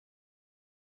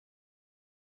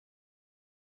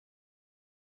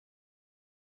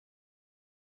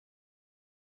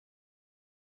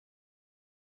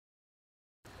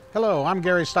Hello, I'm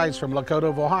Gary Stites from Lakota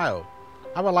of Ohio.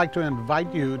 I would like to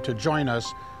invite you to join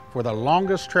us for the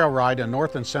longest trail ride in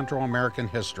North and Central American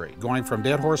history, going from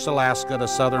Dead Horse, Alaska to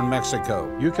southern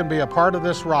Mexico. You can be a part of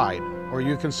this ride, or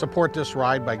you can support this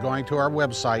ride by going to our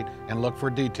website and look for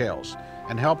details,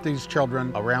 and help these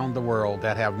children around the world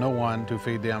that have no one to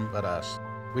feed them but us.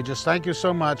 We just thank you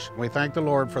so much. We thank the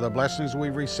Lord for the blessings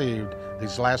we've received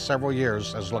these last several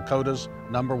years as Lakota's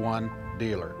 #1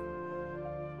 dealer.